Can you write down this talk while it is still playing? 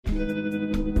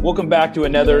Welcome back to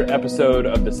another episode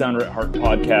of the Sounder at Heart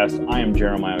podcast. I am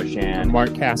Jeremiah Oshan. I'm Mark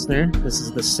Kastner. This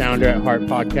is the Sounder at Heart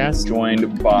podcast.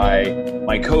 Joined by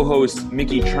my co-hosts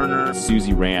Mickey Turner,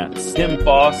 Susie Rance, Tim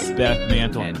Foss, Beth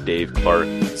Mantle, and Dave Clark.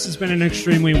 This has been an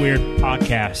extremely weird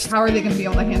podcast. How are they going to be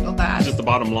able to handle that? Just the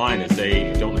bottom line is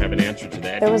they don't have an answer to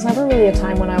that. There was never really a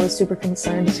time when I was super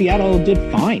concerned. Seattle did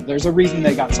fine. There's a reason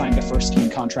they got signed a first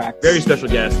team contract. Very special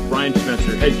guest, Brian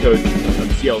Spencer, head coach of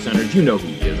the Seattle Sounders. You know who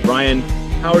he is. Brian,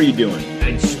 how are you doing?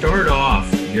 I'd start off,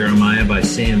 Jeremiah, by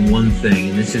saying one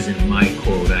thing, and this isn't my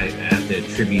quote. I have to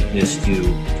attribute this to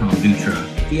Tom Dutra.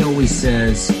 He always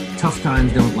says, tough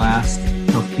times don't last,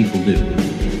 tough people do.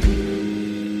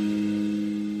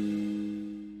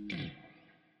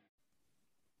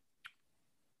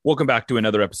 Welcome back to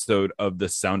another episode of the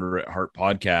Sounder at Heart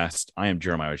podcast. I am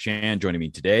Jeremiah Oshan. Joining me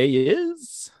today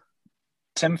is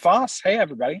Tim Foss. Hey,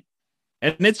 everybody.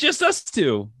 And it's just us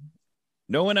two.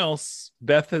 No one else.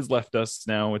 Beth has left us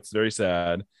now. It's very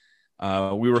sad.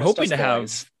 We were hoping to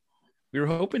have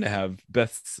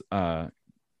Beth's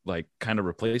like kind of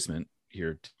replacement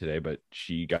here today, but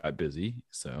she got busy.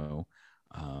 So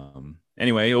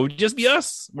anyway, it'll just be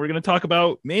us. We're going to talk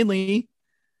about mainly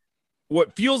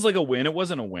what feels like a win. It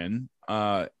wasn't a win,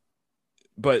 but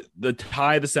the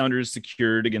tie the Sounders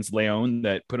secured against Leon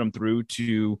that put them through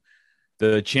to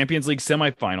the Champions League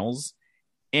semifinals.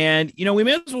 And, you know, we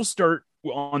may as well start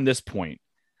on this point.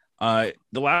 The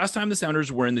last time the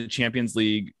Sounders were in the Champions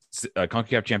League,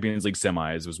 CONCACAF Champions League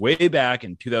semis was way back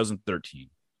in 2013.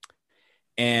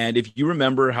 And if you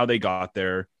remember how they got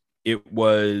there, it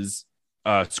was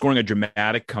scoring a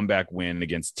dramatic comeback win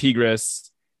against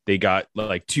Tigres. They got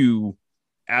like two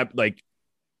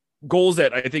goals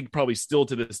that I think probably still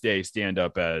to this day stand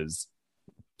up as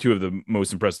two of the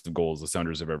most impressive goals the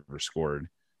Sounders have ever scored.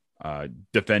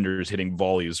 Defenders hitting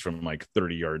volleys from like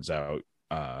 30 yards out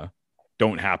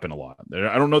don't happen a lot.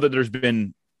 I don't know that there's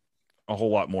been a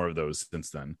whole lot more of those since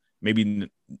then,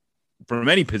 maybe from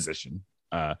any position.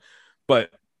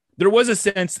 But there was a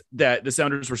sense that the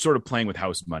Sounders were sort of playing with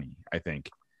house money, I think.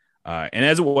 And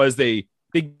as it was, they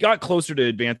got closer to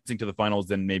advancing to the finals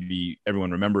than maybe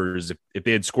everyone remembers. If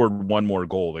they had scored one more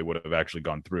goal, they would have actually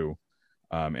gone through.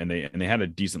 And they had a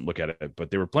decent look at it,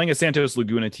 but they were playing a Santos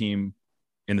Laguna team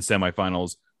in the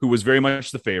semifinals, who was very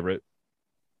much the favorite,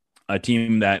 a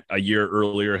team that a year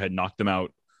earlier had knocked them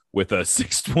out with a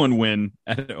 6-1 win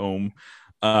at home.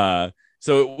 So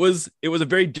it was a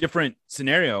very different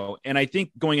scenario. And I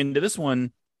think going into this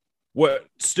one, what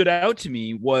stood out to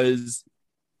me was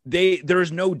there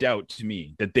is no doubt to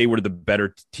me that they were the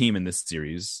better team in this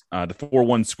series. The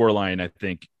 4-1 scoreline, I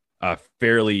think,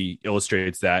 fairly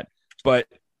illustrates that. But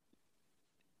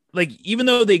like, even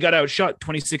though they got outshot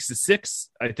 26-6,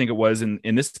 I think it was in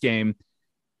this game,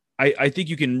 I think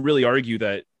you can really argue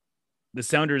that the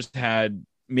Sounders had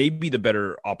maybe the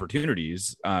better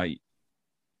opportunities. And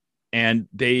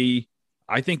I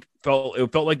think it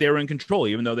felt like they were in control,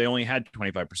 even though they only had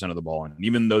 25% of the ball. And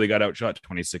even though they got outshot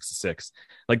 26-6,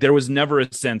 like there was never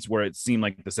a sense where it seemed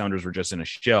like the Sounders were just in a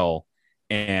shell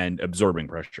and absorbing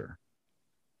pressure.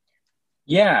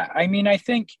 Yeah. I mean, I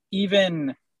think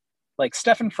even like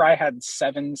Stefan Frei had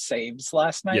 7 saves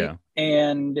last night. Yeah.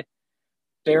 And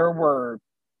there were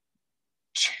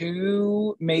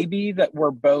 2 maybe that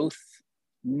were both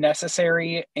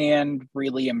necessary and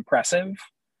really impressive.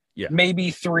 Yeah.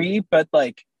 Maybe 3, but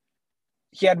like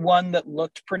he had one that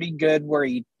looked pretty good where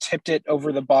he tipped it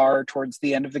over the bar towards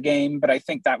the end of the game, but I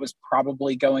think that was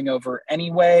probably going over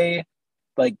anyway.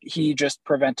 Like he just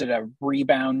prevented a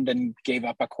rebound and gave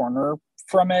up a corner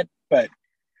from it. But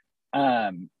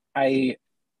I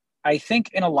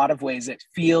think in a lot of ways it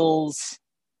feels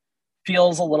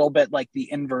a little bit like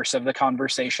the inverse of the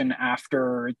conversation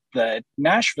after the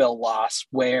Nashville loss,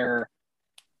 where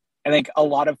I think a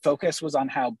lot of focus was on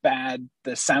how bad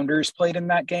the Sounders played in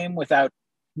that game without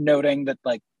noting that,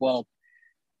 like, well,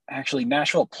 actually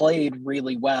Nashville played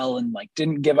really well and like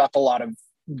didn't give up a lot of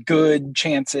good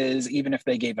chances, even if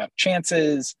they gave up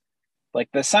chances. Like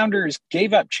the Sounders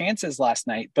gave up chances last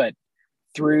night, but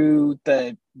through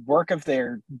the work of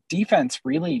their defense,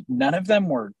 really none of them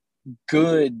were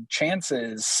good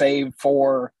chances, save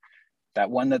for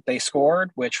that one that they scored,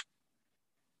 which,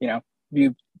 you know,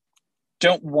 you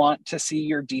don't want to see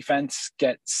your defense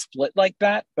get split like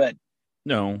that, but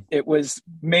no, it was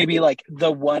maybe like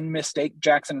the one mistake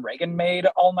Jackson Reagan made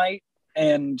all night.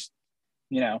 And,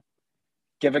 you know,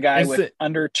 give a guy with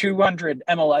under 200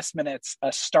 MLS minutes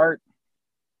a start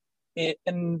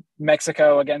in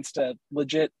Mexico against a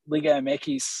legit Liga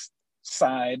MX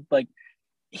side. Like,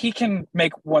 he can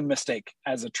make one mistake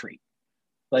as a treat.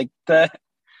 Like the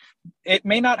it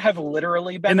may not have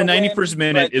literally been in the a 91st win,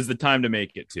 minute but, is the time to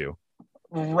make it too.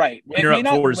 right. When It you're may up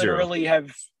not 4-0. literally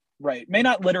have may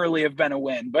not literally have been a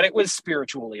win, but it was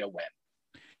spiritually a win.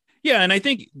 Yeah, and I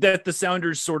think that the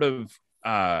Sounders sort of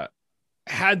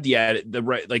had the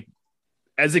right, like,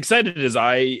 as excited as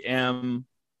I am,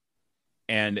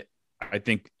 and I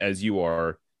think as you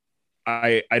are,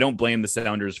 I don't blame the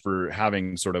Sounders for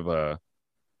having sort of a,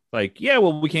 like, yeah,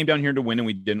 well, we came down here to win and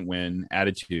we didn't win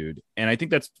attitude. And I think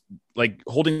that's, like,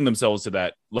 holding themselves to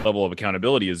that level of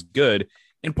accountability is good,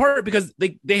 in part because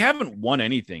they haven't won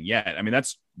anything yet. I mean,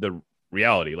 that's the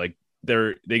reality. Like,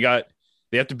 they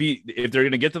have to beat, if they're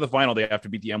going to get to the final, they have to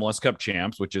beat the MLS Cup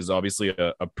champs, which is obviously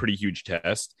a pretty huge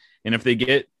test. And if they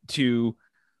get to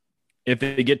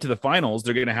the finals,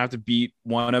 they're going to have to beat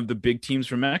one of the big teams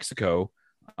from Mexico.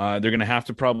 They're going to have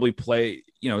to probably play,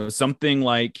 something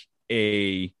like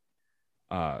they're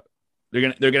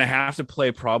going to have to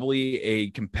play probably a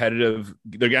competitive.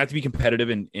 They're going to have to be competitive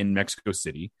in Mexico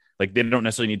City. Like, they don't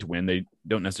necessarily need to win. They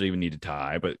don't necessarily even need to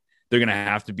tie, but they're going to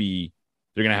have to be.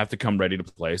 They're going to have to come ready to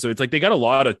play. So it's like they got a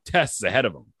lot of tests ahead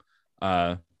of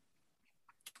them,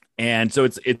 and so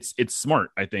it's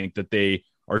smart, I think, that they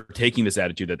are taking this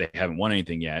attitude that they haven't won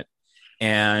anything yet,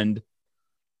 and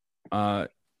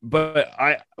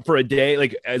but for a day,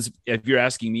 like, as if you're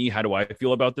asking me how do I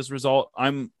feel about this result,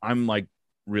 I'm like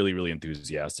really, really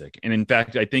enthusiastic. And in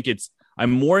fact, I think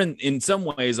I'm more in some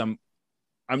ways, I'm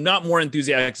not more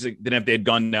enthusiastic than if they had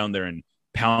gone down there and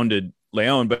pounded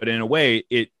León, but in a way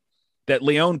that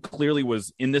León clearly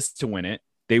was in this to win it.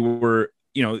 They were,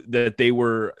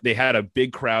 they had a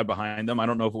big crowd behind them. I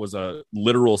don't know if it was a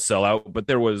literal sellout, but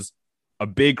there was a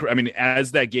big, I mean,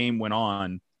 as that game went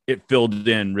on, it filled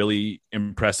in really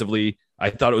impressively.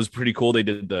 I thought it was pretty cool. They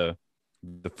did the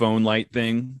phone light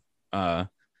thing.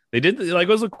 They did, like,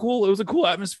 it was a cool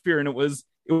atmosphere, and it was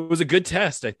a good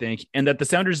test, I think. And that the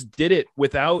Sounders did it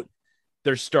without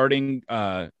their starting,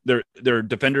 their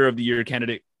defender of the year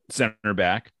candidate center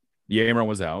back. Yemer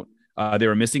was out. They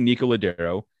were missing Nico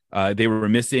Ladero. They were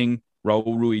missing Raul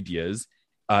Ruidiaz.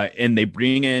 And they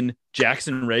bring in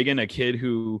Jackson Reagan, a kid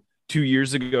who 2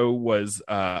 years ago was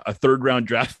a third-round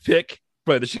draft pick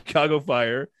by the Chicago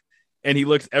Fire, and he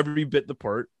looks every bit the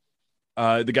part.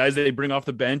 The guys that they bring off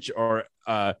the bench are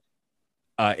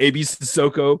AB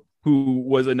Sissoko, who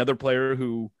was another player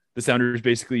who the Sounders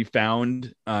basically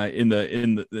found in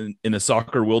the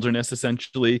soccer wilderness,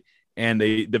 essentially. And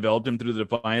they developed him through the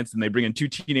Defiance, and they bring in two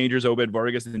teenagers, Obed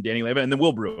Vargas and Danny Leva, and then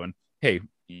Will Bruin. Hey,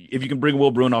 if you can bring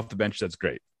Will Bruin off the bench, that's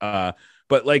great.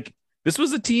 But, like, this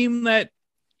was a team that,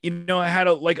 had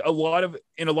a lot of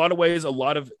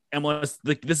MLS,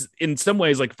 like, this in some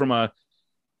ways, like, from a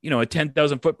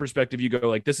 10,000 foot perspective, you go,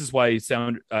 like, this is why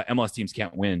MLS teams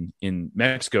can't win in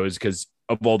Mexico, is because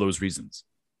of all those reasons.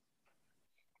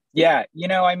 Yeah.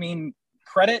 I mean,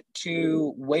 credit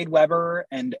to Wade Weber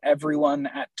and everyone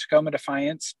at Tacoma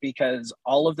Defiance, because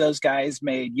all of those guys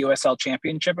made USL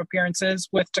championship appearances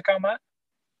with Tacoma,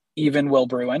 even Will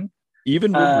Bruin.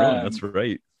 That's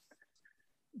right.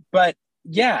 But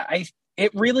yeah,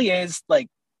 it really is, like,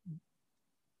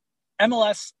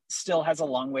 MLS still has a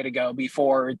long way to go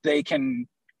before they can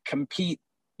compete,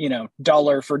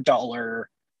 dollar for dollar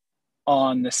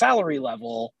on the salary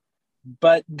level.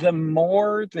 But the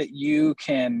more that you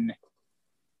can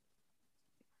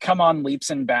come on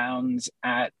leaps and bounds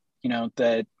at,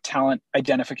 the talent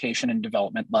identification and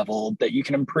development level, that you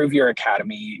can improve your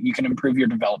academy, you can improve your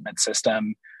development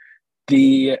system,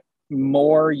 the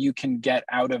more you can get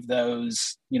out of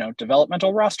those,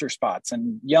 developmental roster spots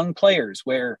and young players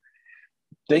where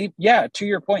to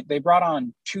your point, they brought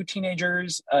on two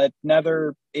teenagers.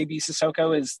 Another, AB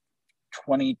Sissoko, is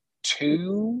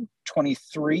 22,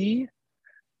 23.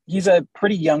 He's a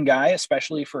pretty young guy,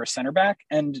 especially for a center back.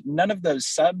 And none of those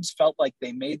subs felt like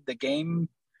they made the game,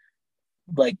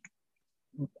 like,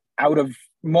 out of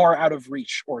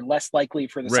reach or less likely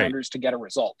for the Sounders to get a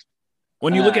result.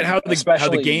 When you look at how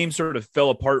the game sort of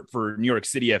fell apart for New York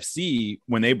City FC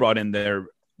when they brought in their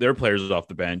players off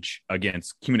the bench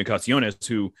against Comunicaciones,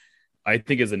 who I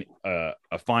think is a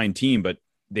fine team, but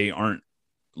they aren't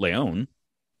León.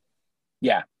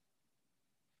 Yeah.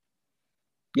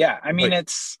 Yeah. I mean,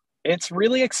 it's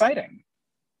really exciting.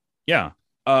 Yeah.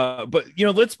 But,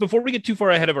 before we get too far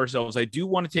ahead of ourselves, I do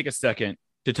want to take a second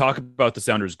to talk about the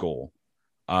Sounders' goal,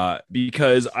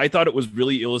 because I thought it was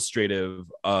really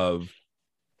illustrative of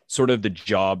sort of the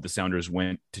job the Sounders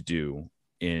went to do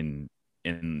in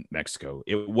Mexico.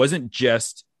 It wasn't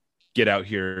just get out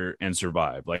here and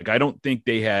survive. Like, I don't think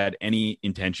they had any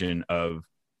intention of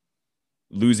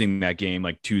losing that game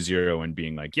like 2-0 and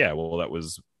being like, yeah, well,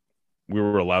 we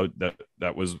were allowed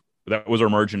that was that was our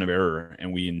margin of error,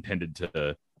 and we intended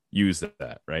to use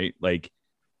that, right? Like,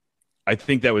 I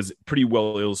think that was pretty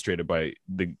well illustrated by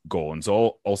the goal. And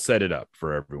so I'll set it up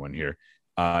for everyone here.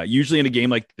 Usually in a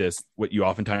game like this, what you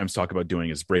oftentimes talk about doing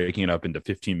is breaking it up into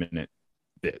 15-minute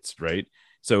bits, right?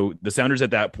 So the Sounders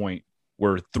at that point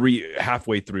were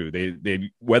halfway through.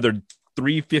 They weathered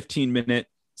 3 15-minute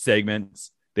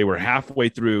segments. They were halfway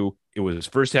through. It was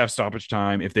first half stoppage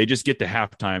time. If they just get to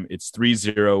halftime, it's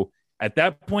 3-0. At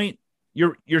that point,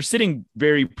 you're sitting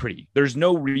very pretty. There's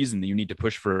no reason that you need to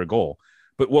push for a goal.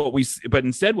 But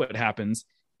instead what happens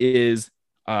is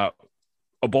a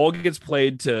ball gets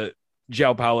played to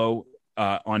João Paulo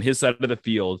on his side of the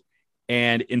field.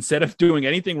 And instead of doing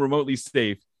anything remotely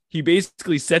safe, he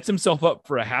basically sets himself up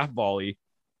for a half volley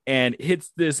and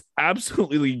hits this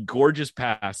absolutely gorgeous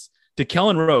pass to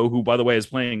Kellen Rowe, who, by the way, is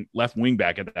playing left wing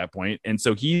back at that point. And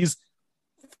so he's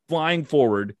flying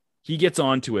forward. He gets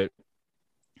onto it.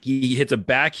 He hits a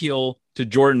back heel to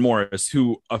Jordan Morris,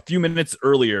 who a few minutes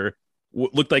earlier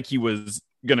looked like he was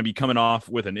going to be coming off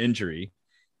with an injury.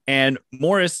 And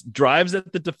Morris drives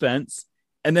at the defense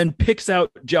and then picks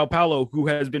out João Paulo, who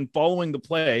has been following the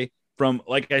play from,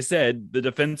 like I said, the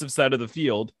defensive side of the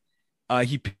field.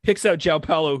 He picks out João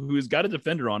Paulo, who's got a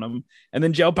defender on him. And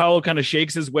then João Paulo kind of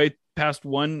shakes his way past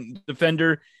one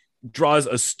defender, draws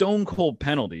a stone cold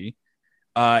penalty.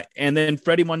 And then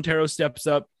Freddie Montero steps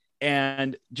up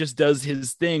and just does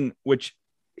his thing, which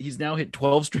he's now hit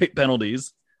 12 straight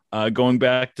penalties. Going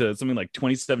back to something like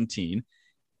 2017.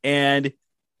 And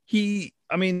the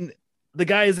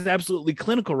guy is absolutely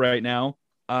clinical right now.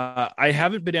 I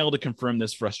haven't been able to confirm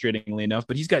this, frustratingly enough,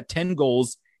 but he's got 10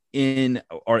 goals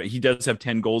he does have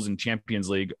 10 goals in Champions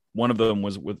League. One of them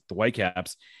was with the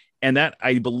Whitecaps. And that,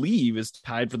 I believe, is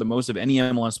tied for the most of any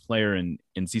MLS player in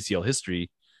CCL history.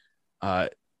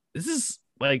 This is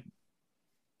like,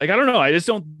 I don't know. I just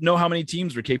don't know how many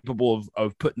teams are capable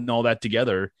of putting all that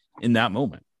together in that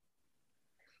moment.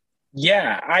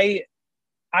 Yeah,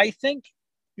 I think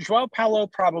João Paulo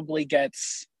probably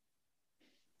gets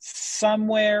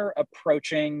somewhere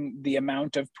approaching the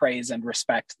amount of praise and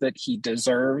respect that he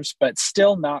deserves, but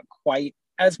still not quite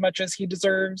as much as he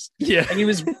deserves. Yeah. And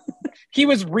he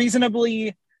was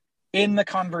reasonably in the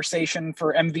conversation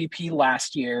for MVP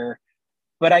last year,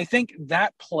 but I think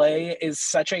that play is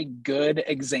such a good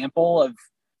example of,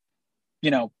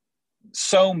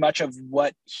 so much of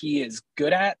what he is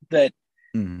good at that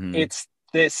it's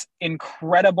this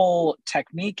incredible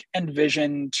technique and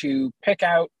vision to pick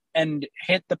out and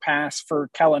hit the pass for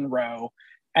Kellen Rowe,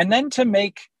 and then to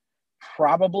make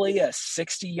probably a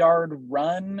 60-yard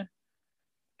run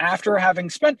after having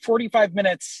spent 45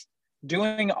 minutes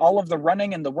doing all of the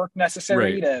running and the work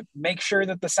necessary to make sure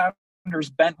that the Sounders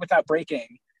bent without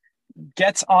breaking,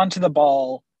 gets onto the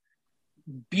ball,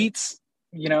 beats,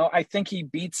 I think he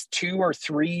beats 2 or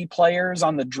 3 players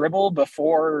on the dribble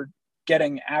before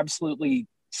getting absolutely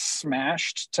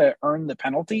smashed to earn the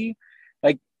penalty.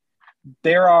 Like,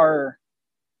 there are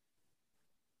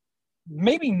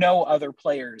maybe no other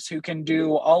players who can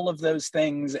do all of those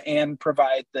things and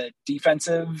provide the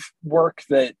defensive work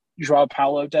that João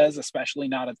Paulo does, especially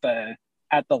not at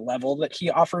the level that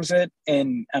he offers it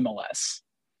in MLS.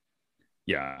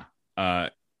 Yeah.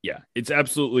 It's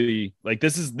absolutely like,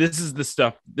 this is the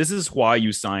stuff. This is why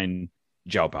you sign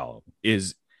João Paulo,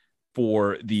 is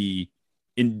for the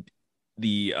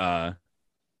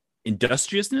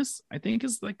industriousness, I think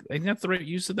that's the right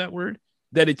use of that word,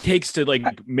 that it takes to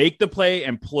like make the play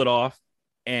and pull it off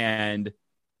and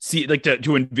see, like,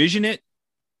 to envision it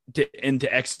and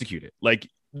to execute it. Like,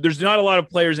 there's not a lot of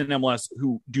players in MLS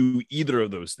who do either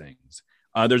of those things.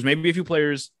 There's maybe a few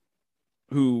players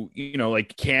who,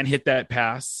 like, can hit that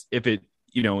pass if they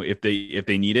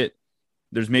need it.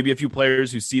 There's maybe a few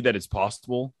players who see that it's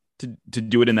possible to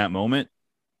do it in that moment.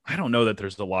 I don't know that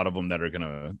there's a lot of them that are going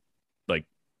to like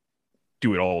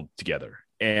do it all together.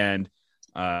 And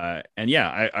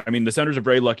yeah, I mean, the Sounders are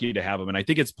very lucky to have them. And I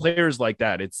think it's players like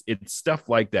that. It's stuff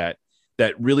like that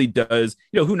really does,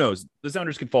 who knows, the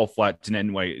Sounders could fall flat to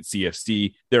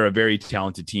NYCFC. They're a very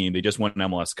talented team. They just won an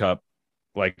MLS Cup.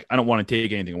 Like, I don't want to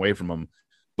take anything away from them,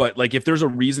 but like, if there's a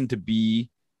reason to be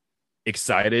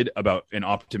excited about and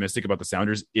optimistic about the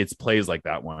Sounders, it's plays like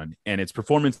that one. And its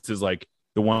performance is like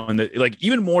the one that, like,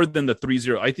 even more than the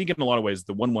 3-0, I think in a lot of ways,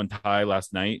 the 1-1 tie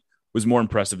last night was more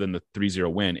impressive than the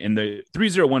 3-0 win. And the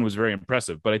 3-0 win was very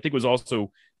impressive, but I think it was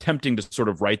also tempting to sort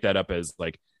of write that up as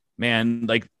like, man,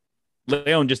 like,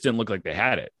 Leon just didn't look like they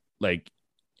had it. Like,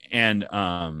 and,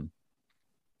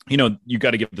 you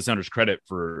got to give the Sounders credit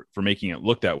for making it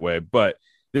look that way. But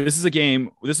this was a game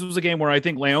where I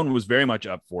think Leon was very much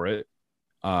up for it.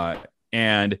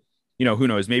 And, who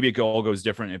knows? Maybe it all goes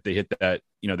different if they hit that,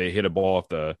 they hit a ball off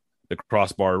the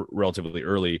crossbar relatively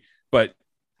early. But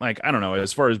like, I don't know,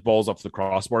 as far as balls off the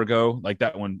crossbar go, like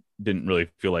that one didn't really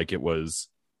feel like it was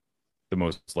the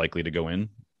most likely to go in.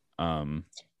 On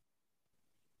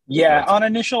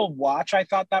initial watch, I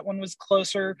thought that one was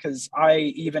closer because I,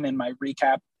 even in my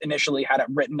recap, initially had it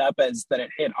written up as that it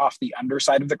hit off the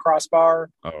underside of the crossbar.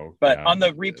 But on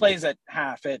the replays at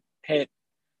half, it hit,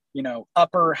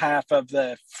 upper half of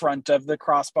the front of the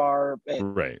crossbar.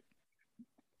 Right.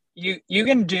 You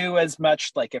can do as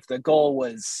much, like if the goal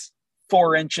was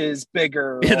 4 inches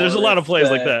bigger. Yeah, there's a lot of plays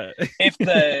like that. If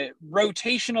the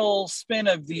rotational spin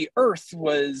of the earth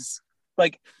was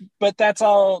like, but that's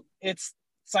all, it's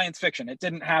science fiction. It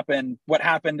didn't happen. What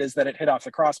happened is that it hit off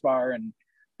the crossbar and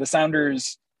the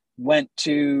Sounders went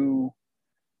to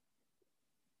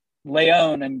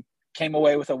Leon and came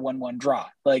away with a 1-1 draw.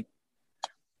 Like,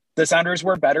 the Sounders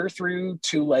were better through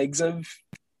 2 legs of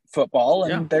football,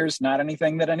 and there's not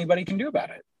anything that anybody can do about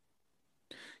it.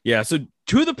 Yeah. So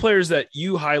 2 of the players that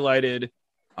you highlighted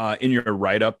in your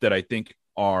write-up that I think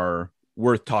are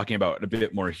worth talking about a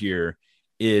bit more here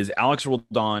is Alex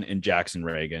Roldan and Jackson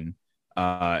Reagan.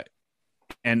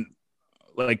 And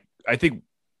like, I think,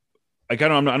 like, I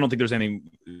don't think there's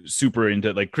anything super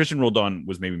into, like, Christian Roldan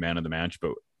was maybe man of the match,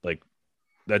 but like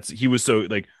he was so,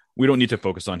 like, we don't need to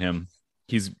focus on him.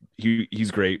 He's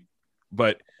great,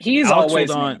 but he's Alex always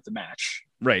Roldan, man of the match.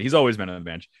 Right. He's always man of the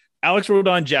match. Alex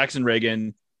Roldan, Jackson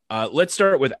Reagan. Let's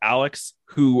start with Alex,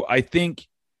 who I think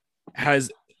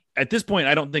has, at this point,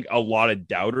 I don't think a lot of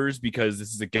doubters, because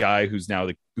this is a guy who's now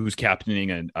who's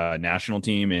captaining a national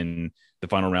team in the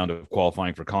final round of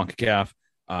qualifying for CONCACAF.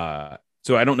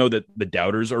 So I don't know that the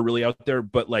doubters are really out there,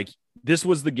 but like, this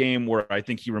was the game where I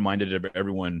think he reminded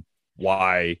everyone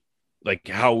why, like,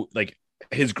 how, like,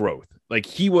 his growth, like,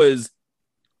 he was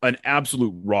an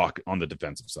absolute rock on the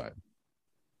defensive side.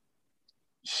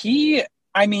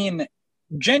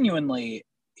 Genuinely,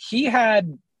 he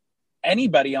had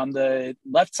anybody on the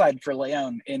left side for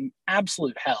Leon in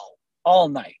absolute hell all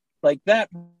night. Like, it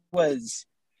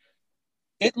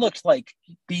looked like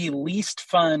the least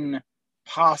fun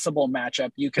possible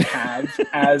matchup you could have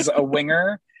as a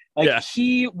winger. Like, yeah.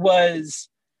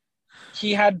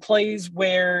 He had plays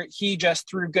where he just,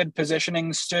 through good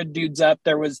positioning, stood dudes up.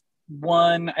 There was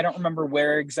one, I don't remember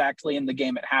where exactly in the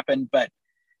game it happened, but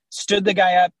stood the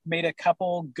guy up, made a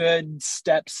couple good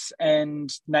steps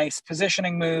and nice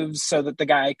positioning moves so that the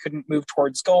guy couldn't move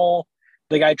towards goal.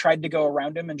 The guy tried to go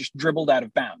around him and just dribbled out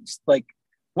of bounds. Like,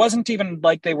 wasn't even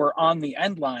like they were on the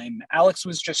end line. Alex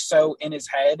was just so in his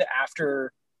head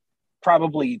after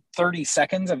probably 30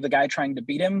 seconds of the guy trying to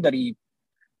beat him that he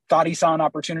thought he saw an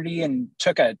opportunity and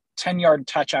took a 10-yard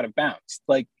touch out of bounds.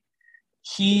 Like,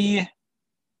 he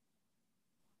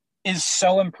is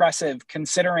so impressive,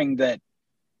 considering that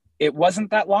it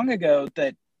wasn't that long ago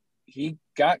that he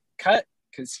got cut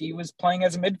because he was playing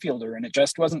as a midfielder and it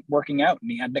just wasn't working out. And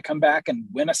he had to come back and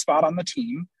win a spot on the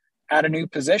team at a new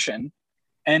position.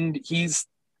 And he's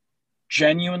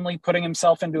genuinely putting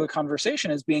himself into a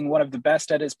conversation as being one of the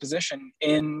best at his position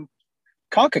in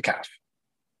CONCACAF.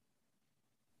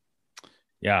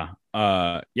 Yeah.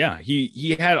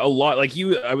 He had a lot, like,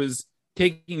 I was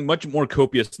taking much more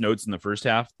copious notes in the first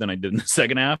half than I did in the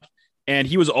second half. And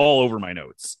he was all over my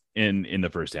notes in the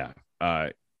first half.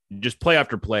 Just play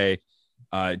after play,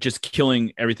 just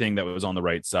killing everything that was on the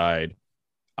right side.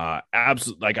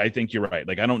 Absolutely. Like, I think you're right.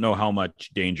 Like, I don't know how much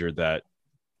danger that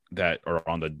are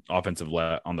on the offensive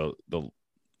on the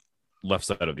left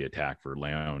side of the attack for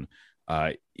Leon.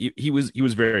 He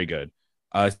was very good.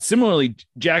 Similarly,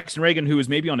 Jackson Reagan, who is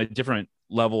maybe on a different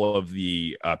level of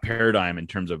the paradigm in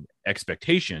terms of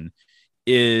expectation,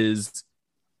 was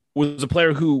a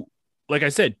player who, like I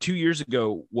said, 2 years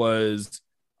ago was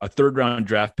a 3rd round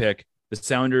draft pick. The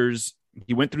Sounders,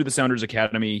 he went through the Sounders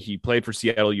Academy. He played for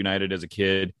Seattle United as a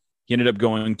kid. He ended up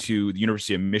going to the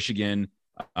University of Michigan,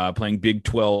 playing Big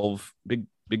 10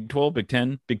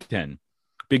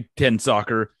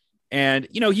 soccer. And,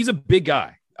 he's a big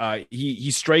guy.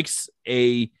 He strikes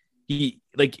and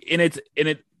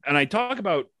I talk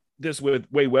about this with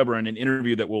Wade Weber in an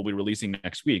interview that we'll be releasing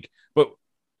next week. But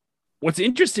what's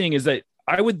interesting is that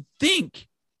I would think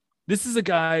this is a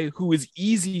guy who is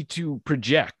easy to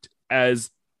project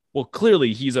as, well,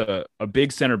 clearly he's a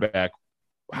big center back.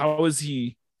 How is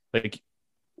he, like,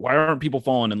 why aren't people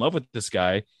falling in love with this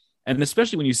guy? And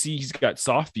especially when you see he's got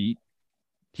soft feet,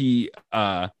 he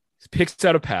picks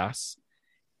out a pass,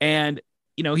 and,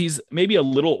 he's maybe a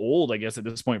little old, I guess, at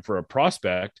this point for a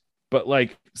prospect, but,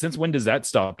 like, since when does that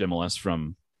stop MLS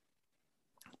from,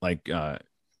 like,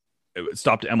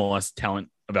 stopped MLS talent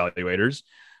evaluators?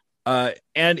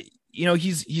 And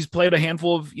he's played a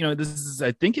handful of, this is,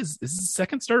 I think, is this his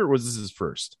second start, or was this his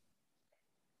first?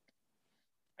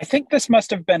 I think this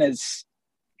must have been his,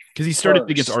 because he started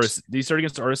against RSL. Did he start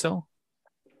against RSL?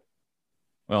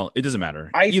 Well, it doesn't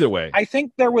matter. Either way. I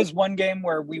think there was one game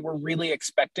where we were really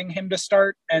expecting him to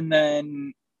start, and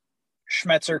then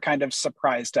Schmetzer kind of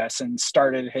surprised us and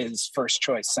started his first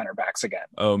choice center backs again.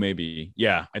 Oh, maybe.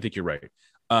 Yeah, I think you're right.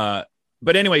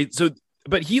 But anyway,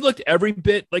 but he looked every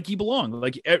bit like he belonged.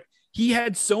 Like he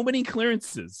had so many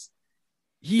clearances.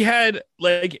 He had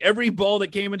like every ball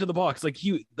that came into the box.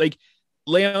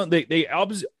 Leon, they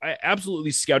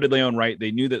absolutely scouted Leon right.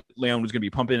 They knew that Leon was going to be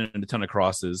pumping in a ton of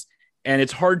crosses, and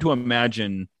it's hard to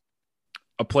imagine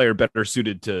a player better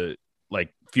suited to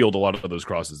like field a lot of those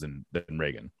crosses than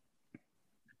Reagan.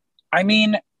 I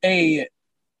mean, I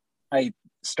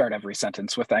start every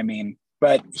sentence with "I mean,"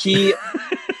 but the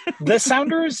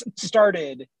Sounders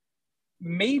started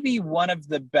maybe one of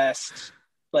the best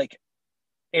like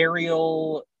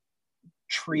aerial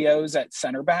trios at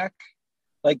center back.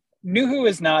 Like Nuhu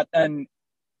is not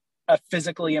a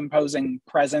physically imposing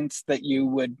presence that you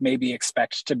would maybe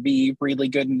expect to be really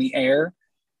good in the air,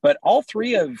 but all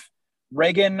three of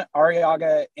Reagan,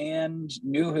 Arriaga, and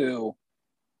Nuhu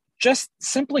just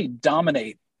simply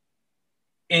dominate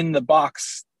in the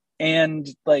box. And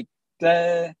like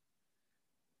the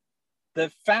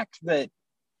fact that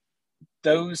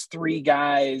those three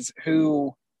guys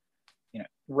who,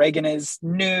 Reagan is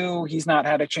new, he's not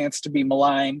had a chance to be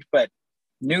maligned, but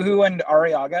Nuhu and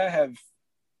Arriaga have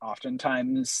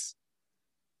oftentimes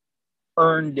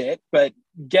earned it, but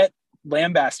get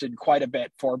lambasted quite a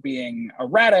bit for being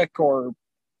erratic or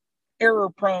error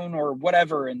prone or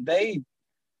whatever. And they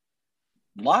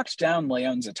locked down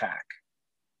Leon's attack.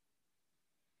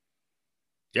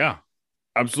 Yeah,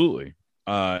 absolutely.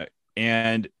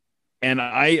 And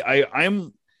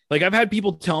I'm like, I've had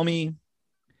people tell me,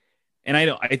 and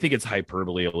I think it's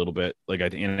hyperbole a little bit. Like I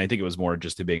think it was more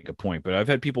just to make a point, but I've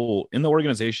had people in the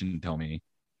organization tell me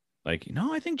like,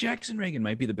 I think Jackson Reagan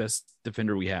might be the best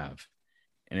defender we have.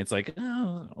 And it's like,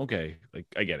 oh, okay. Like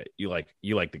I get it. You like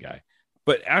the guy,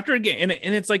 but after a game,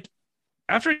 and it's like,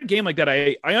 after a game like that,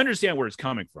 I understand where it's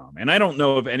coming from. And I don't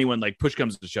know if anyone, like, push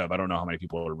comes to shove, I don't know how many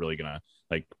people are really going to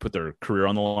like put their career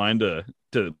on the line to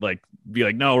like be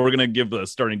like, no, we're going to give the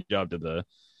starting job to the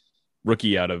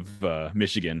rookie out of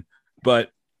Michigan.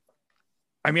 But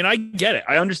I mean, I get it.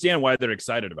 I understand why they're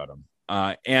excited about him.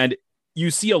 And you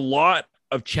see a lot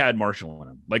of Chad Marshall in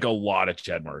him, like a lot of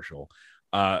Chad Marshall.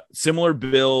 Similar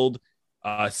build,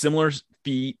 similar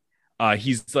feet.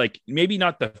 He's like maybe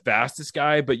not the fastest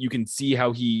guy, but you can see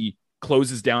how he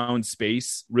closes down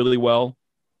space really well.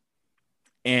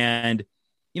 And,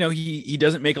 he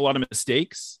doesn't make a lot of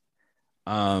mistakes.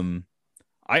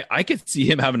 I could see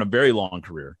him having a very long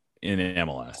career in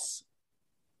MLS.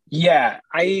 Yeah,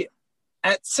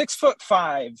 at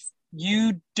 6'5",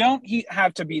 you don't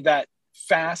have to be that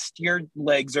fast. Your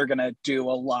legs are going to do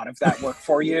a lot of that work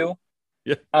for you.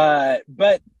 Yeah.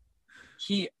 But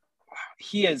he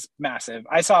is massive.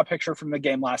 I saw a picture from the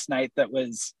game last night that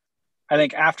was, I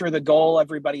think, after the goal,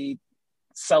 everybody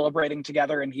celebrating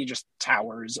together, and he just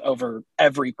towers over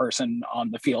every person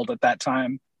on the field at that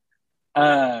time.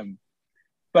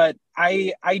 But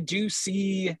I do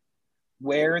see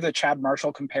where the Chad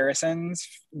Marshall comparisons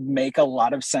make a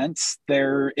lot of sense.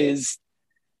 There is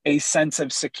a sense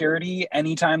of security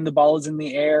anytime the ball is in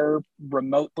the air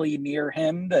remotely near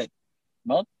him that,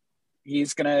 well,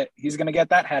 he's gonna get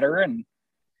that header, and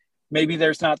maybe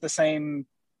there's not the same,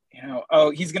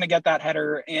 he's gonna get that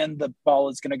header and the ball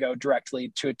is gonna go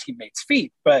directly to a teammate's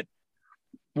feet. But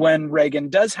when Reagan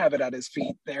does have it at his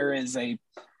feet, there is a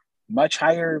much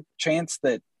higher chance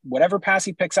that whatever pass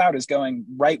he picks out is going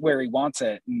right where he wants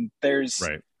it. And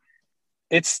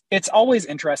it's always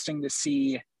interesting to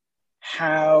see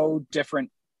how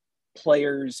different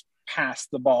players pass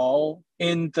the ball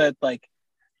in the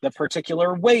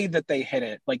particular way that they hit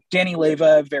it. Like Danny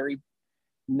Leyva very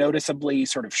noticeably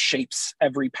sort of shapes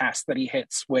every pass that he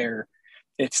hits, where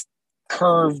it's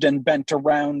curved and bent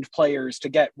around players to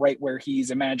get right where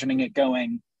he's imagining it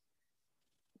going.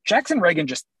 Jackson Reagan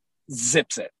just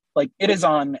zips it. Like it is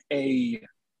on a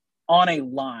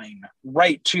line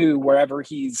right to wherever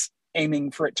he's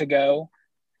aiming for it to go.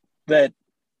 That,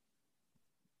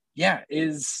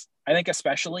 is, I think,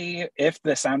 especially if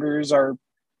the Sounders are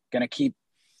going to keep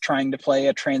trying to play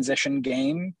a transition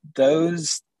game,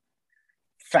 those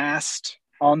fast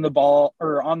on the ball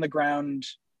or on the ground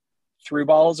through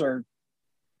balls are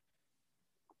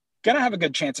going to have a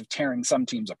good chance of tearing some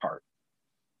teams apart.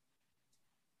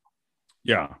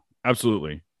 Yeah,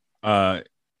 absolutely. Yeah.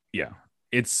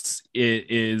 it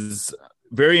is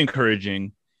very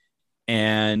encouraging,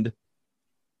 and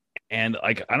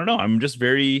like, I don't know, I'm just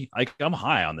very, like, I'm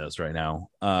high on this right now.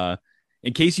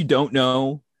 In case you don't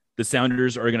know, the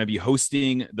Sounders are going to be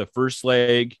hosting the first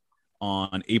leg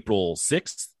on April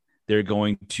 6th. They're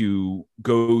going to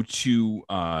go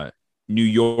to New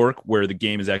York, where the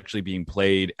game is actually being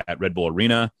played at Red Bull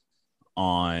Arena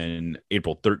on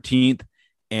April 13th.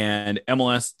 And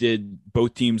MLS did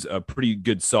both teams a pretty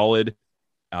good solid.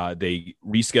 They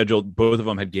rescheduled. Both of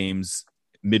them had games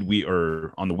midweek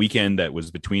or on the weekend that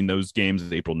was between those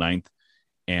games, April 9th.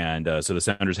 And so the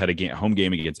Sounders had a home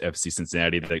game against FC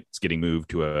Cincinnati that's getting moved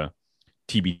to a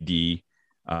TBD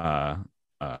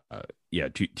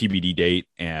TBD date,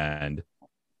 and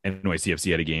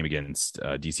NYCFC had a game against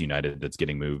DC United that's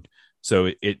getting moved.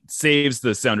 So it saves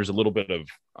the Sounders a little bit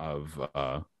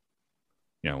of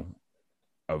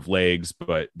legs,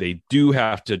 but they do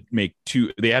have to make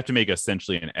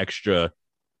essentially an extra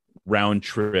round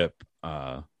trip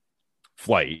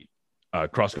flight,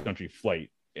 cross country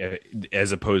flight,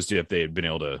 as opposed to if they had been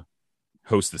able to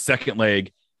host the second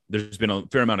leg. There's been a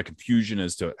fair amount of confusion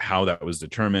as to how that was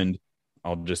determined.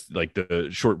 I'll just, like, the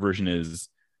short version is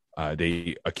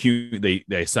they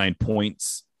assign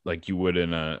points like you would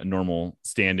in a normal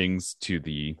standings to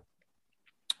the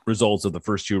results of the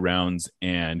first two rounds,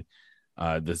 and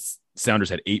the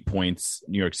Sounders had 8 points.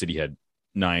 New York City had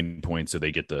 9 points, so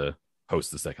they get to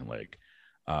host the second leg.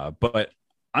 But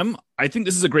I think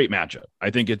this is a great matchup.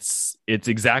 I think it's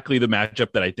exactly the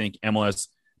matchup that I think MLS,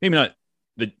 maybe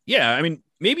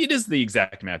it is the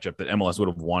exact matchup that MLS would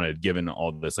have wanted, given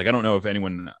all this. Like, I don't know if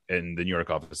anyone in the New York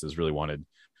offices really wanted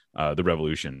the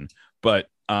Revolution, but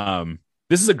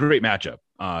this is a great matchup.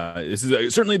 This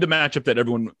is certainly the matchup that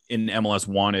everyone in MLS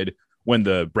wanted when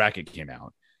the bracket came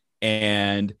out,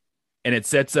 and it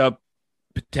sets up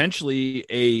potentially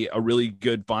a really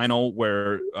good final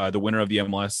where the winner of the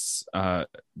MLS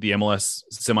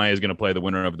semi is going to play the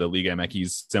winner of the Liga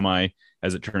MX semi,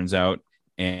 as it turns out.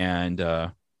 And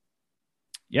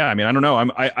yeah, I mean, I don't know.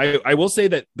 I will say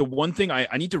that the one thing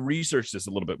I need to research this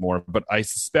a little bit more, but I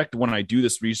suspect when I do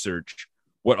this research,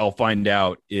 what I'll find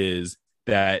out is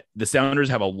that the Sounders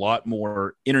have a lot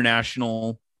more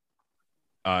international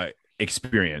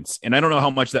experience. And I don't know how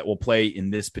much that will play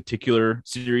in this particular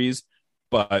series,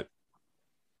 but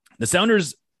the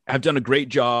Sounders have done a great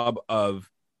job of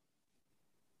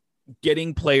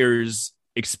getting players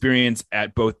experience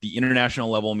at both the international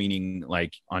level, meaning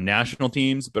like on national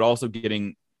teams, but also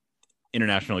getting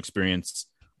international experience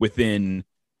within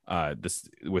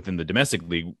the domestic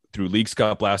league through Leagues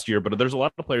Cup last year. But there's a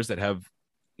lot of players that have,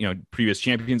 previous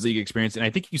Champions League experience. And I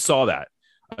think you saw that,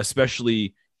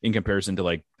 especially in comparison to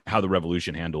like how the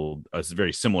Revolution handled a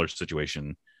very similar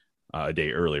situation a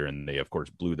day earlier. And they, of course,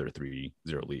 blew their 3-0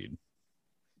 lead.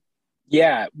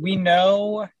 Yeah, we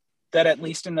know that at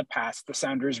least in the past, the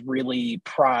Sounders really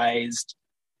prized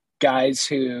guys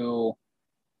who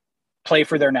play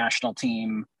for their national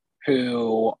team,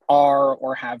 who are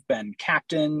or have been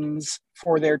captains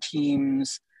for their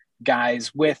teams,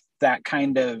 guys with that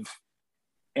kind of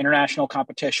international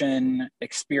competition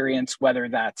experience, whether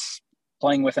that's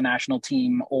playing with a national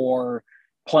team or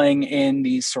playing in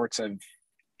these sorts of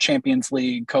Champions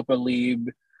League, Copa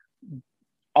League,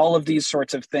 all of these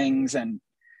sorts of things. And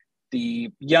the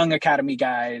young academy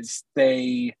guys,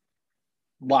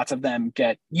 lots of them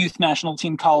get youth national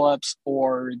team call-ups,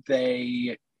 or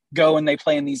they go and they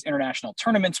play in these international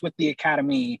tournaments with the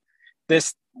academy.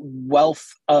 This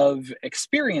wealth of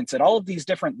experience at all of these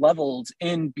different levels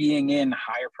in being in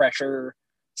higher pressure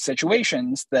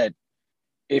situations, that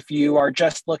if you are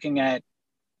just looking at,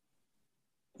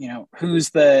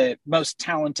 who's the most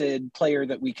talented player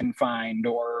that we can find,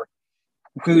 or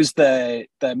who's the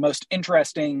most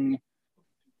interesting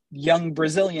young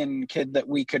Brazilian kid that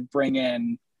we could bring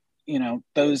in,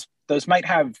 those might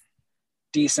have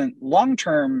decent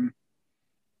long-term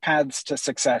paths to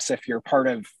success if you're part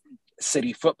of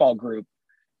City Football Group.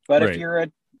 But right. If you're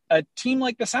a team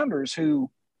like the Sounders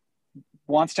who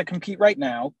wants to compete right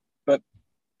now, but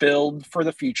build for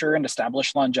the future and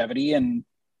establish longevity and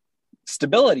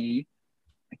stability,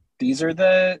 these are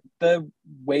the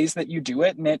ways that you do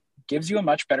it. And it gives you a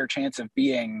much better chance of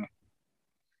being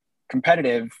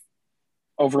competitive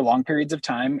over long periods of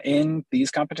time in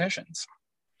these competitions.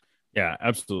 Yeah,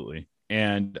 absolutely.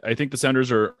 And I think the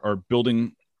Sounders are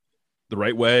building the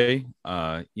right way.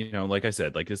 Like I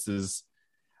said, like this is,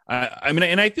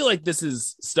 and I feel like this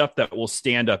is stuff that will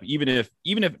stand up even if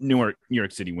New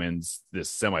York City wins this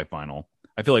semifinal.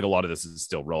 I feel like a lot of this is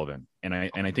still relevant, and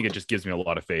I think it just gives me a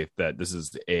lot of faith that this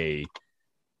is a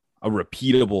a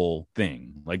repeatable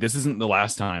thing. Like this isn't the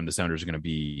last time the Sounders are going to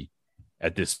be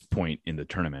at this point in the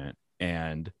tournament.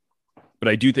 But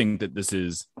I do think that this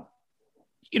is,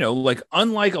 like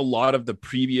unlike a lot of the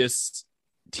previous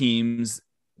teams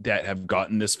that have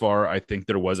gotten this far, I think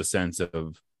there was a sense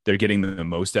of they're getting the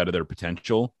most out of their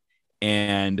potential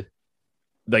and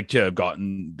like to have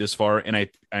gotten this far. And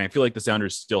I feel like the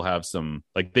Sounders still have some,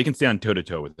 like they can stand toe to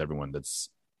toe with everyone that's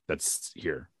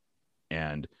here,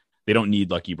 and they don't need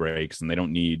lucky breaks and they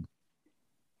don't need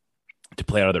to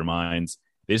play out of their minds.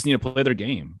 They just need to play their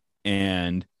game.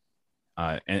 And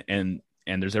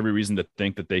there's every reason to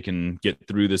think that they can get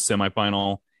through this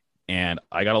semifinal. And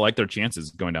I gotta like their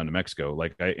chances going down to Mexico.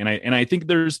 I think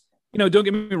there's, don't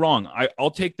get me wrong.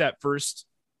 I'll take that first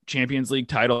Champions League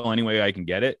title any way I can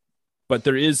get it. But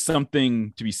there is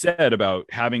something to be said about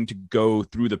having to go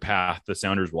through the path the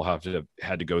Sounders will have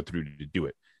had to go through to do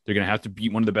it. They're going to have to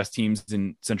beat one of the best teams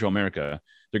in Central America.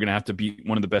 They're going to have to beat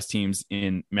one of the best teams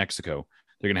in Mexico.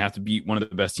 They're going to have to beat one of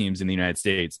the best teams in the United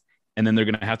States. And then they're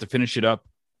going to have to finish it up.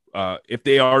 If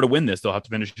they are to win this, they'll have to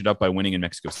finish it up by winning in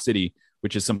Mexico City,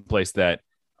 which is someplace that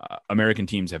American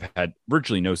teams have had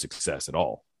virtually no success at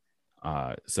all.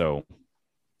 So,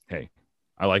 hey,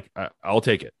 I'll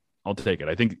take it. I'll take it.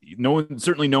 I think no one's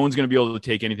going to be able to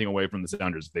take anything away from the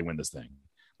Sounders if they win this thing.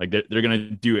 Like they're going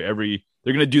to do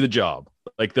they're going to do the job.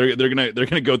 Like they're going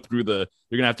to go through they're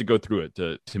going to have to go through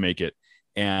it to make it.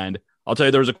 And I'll tell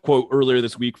you, there was a quote earlier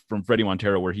this week from Freddie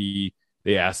Montero where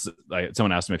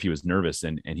someone asked him if he was nervous,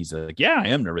 and he's like, yeah, I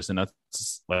am nervous. And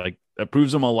that's like, that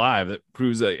proves I'm alive. That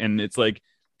proves and it's like,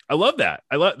 I love that.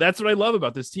 That's what I love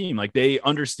about this team. Like they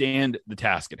understand the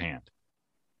task at hand.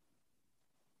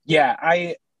 Yeah.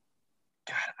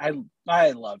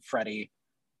 I love Freddie.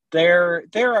 There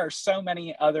are so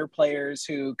many other players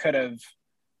who could have,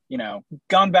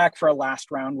 gone back for a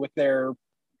last round with their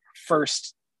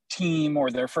first team or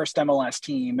their first MLS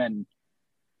team. And,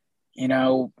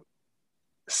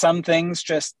 some things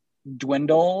just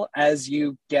dwindle as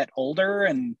you get older.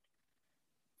 And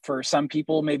for some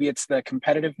people, maybe it's the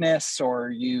competitiveness, or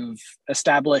you've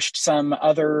established some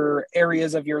other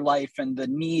areas of your life, and the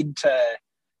need to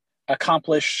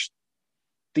accomplish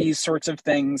these sorts of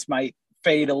things might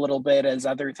fade a little bit as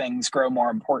other things grow more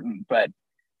important. But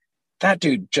that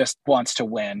dude just wants to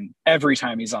win every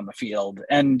time he's on the field.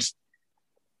 And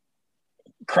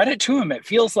credit to him. It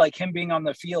feels like him being on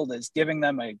the field is giving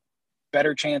them a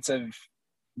better chance of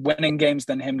winning games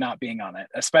than him not being on it,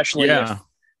 especially if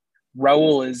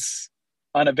Raul is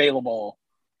unavailable.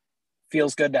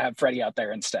 Feels good to have Freddie out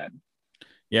there instead.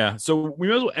 Yeah. So we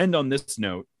might as well end on this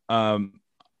note.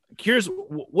 Curious,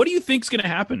 what do you think is going to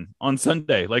happen on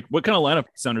Sunday? Like, what kind of lineup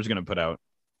Sounders going to put out?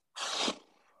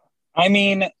 I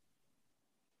mean,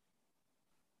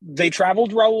 they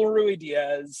traveled Raul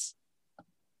Ruidiaz,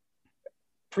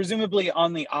 presumably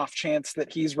on the off chance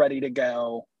that he's ready to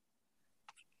go.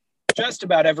 Just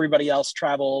about everybody else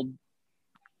traveled,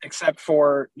 except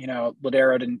for,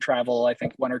 Ladero didn't travel. I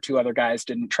think one or two other guys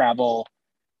didn't travel.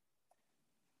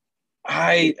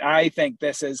 I think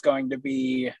this is going to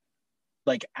be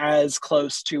like as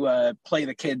close to a play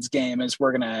the kids game as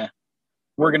we're gonna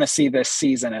see this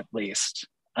season, at least.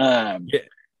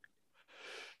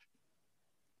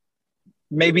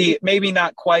 Maybe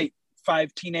not quite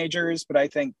 5 teenagers, but I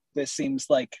think this seems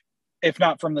like, if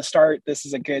not from the start, this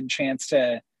is a good chance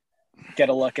to get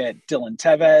a look at Dylan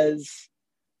Tevez.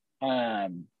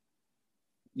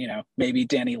 Maybe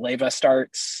Danny Leyva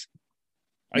starts.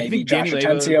 Maybe I think Josh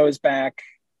Atencio is back.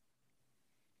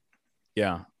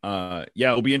 Yeah.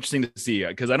 It'll be interesting to see,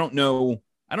 because I don't know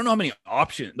how many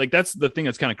options. Like, that's the thing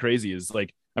that's kind of crazy is,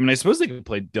 like, I mean, I suppose they could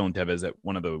play Dylan Tevez at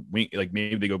one of the wing, like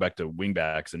maybe they go back to wing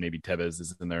backs and maybe Tevez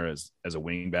is in there as a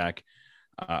wing back.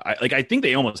 I think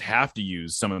they almost have to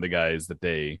use some of the guys that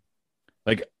they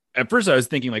like. At first I was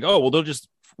thinking like, oh, well, they'll just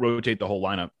rotate the whole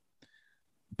lineup,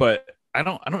 but I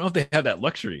don't know if they have that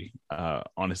luxury,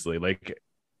 honestly. Like,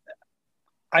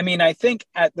 I mean, I think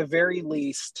at the very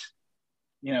least,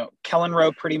 Kellen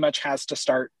Rowe pretty much has to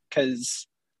start, because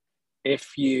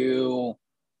if you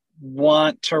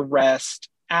want to rest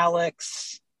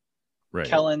Alex, right,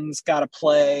 Kellen's got to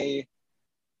play.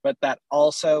 But that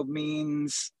also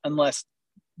means, unless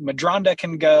Madronda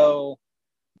can go,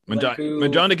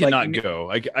 Madronda cannot go.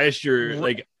 Like, I assure,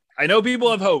 like, I know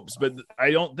people have hopes, but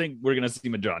I don't think we're gonna see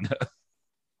Madronda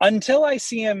until I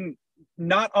see him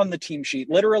not on the team sheet,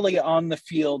 literally on the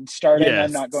field starting. Yes.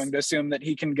 I'm not going to assume that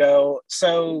he can go.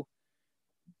 So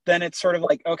then it's sort of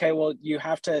like, okay, well, you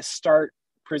have to start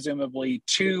presumably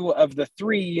 2 of the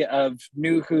 3 of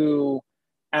Nuhu,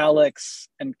 Alex,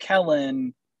 and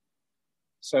Kellen.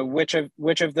 So which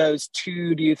of those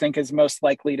two do you think is most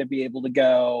likely to be able to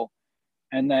go?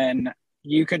 And then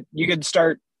you could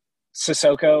start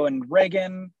Sissoko and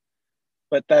Reagan,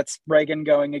 but that's Reagan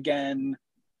going again.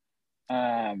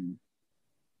 I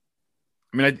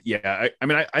mean,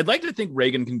 I'd like to think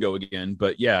Reagan can go again,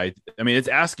 but yeah, I mean, it's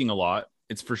asking a lot.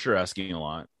 It's for sure asking a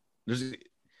lot.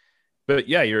 But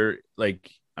yeah, you're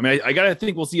like, I mean, I gotta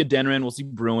think we'll see Adeniran, we'll see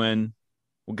Bruin,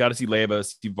 we'll got to see Leyba,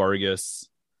 see Vargas,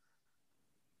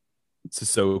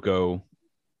 Sissoko,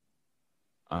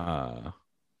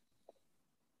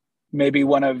 maybe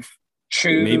one of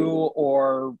Chu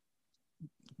or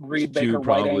Reed Baker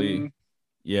Whiting.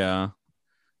 Yeah.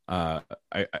 I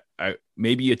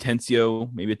maybe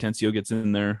Atencio gets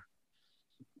in there.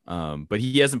 But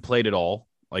he hasn't played at all.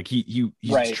 Like he's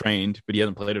right. trained, but he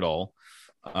hasn't played at all.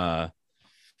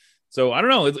 So I don't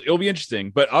know. It'll be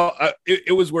interesting, but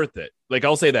it was worth it. Like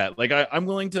I'll say that. Like I'm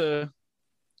willing to.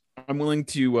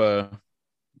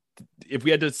 If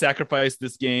we had to sacrifice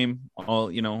this game, I'll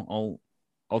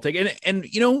take it. And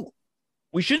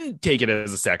we shouldn't take it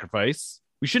as a sacrifice.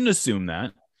 We shouldn't assume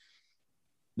that.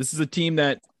 This is a team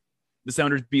that the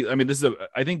Sounders beat. I mean,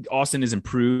 I think Austin is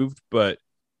improved, but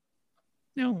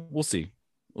we'll see.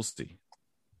 We'll see.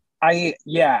 I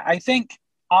think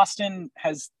Austin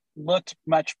has looked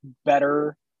much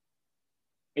better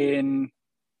in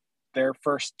their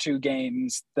first two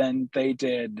games than they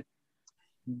did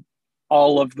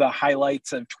all of the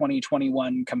highlights of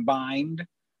 2021 combined.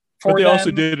 But they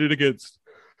also did it against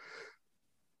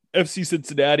FC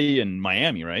Cincinnati and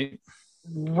Miami, right?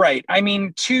 Right. I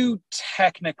mean, two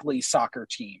technically soccer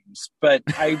teams, but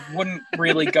I wouldn't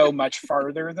really go much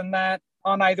farther than that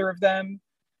on either of them.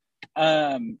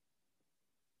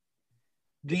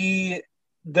 The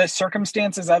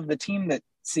circumstances of the team that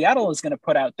Seattle is going to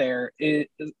put out there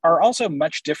are also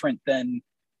much different than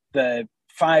the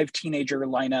 5 teenager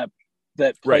lineup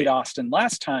that played right. Austin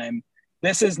last time.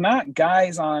 This is not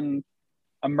guys on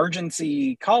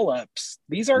emergency call-ups.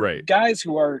 These are right. guys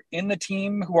who are in the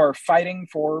team, who are fighting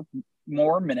for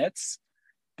more minutes.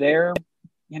 They're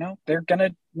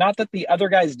gonna, not that the other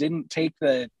guys didn't take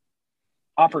the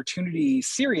opportunity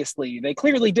seriously. They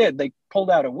clearly did. They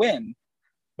pulled out a win,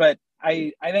 but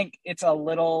I think it's a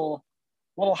little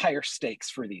higher stakes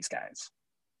for these guys.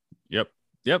 Yep.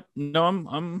 No,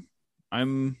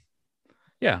 I'm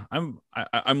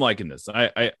liking this.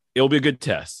 It'll be a good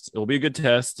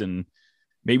test. And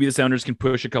maybe the Sounders can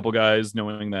push a couple guys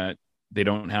knowing that they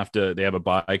have a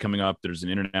bye coming up. There's an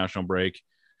international break.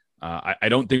 I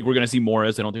don't think we're going to see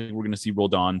Morris. I don't think we're going to see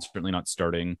Roldan, certainly not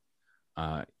starting.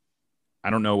 I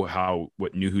don't know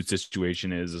what Nuhu's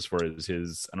situation is as far as I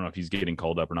don't know if he's getting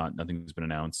called up or not. Nothing's been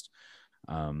announced.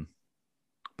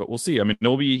 But we'll see. I mean,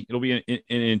 it'll be an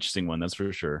interesting one. That's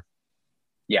for sure.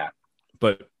 Yeah.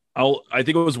 But I think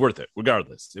it was worth it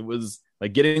regardless. It was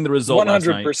like getting the result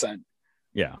 100%. Last night.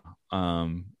 Yeah.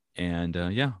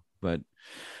 But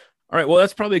all right. Well,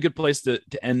 that's probably a good place to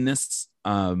end this.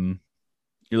 You're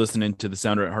listening to the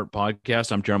Sounder at Heart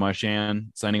podcast. I'm Jeremiah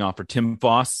Shan signing off for Tim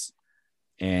Foss,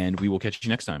 and we will catch you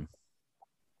next time.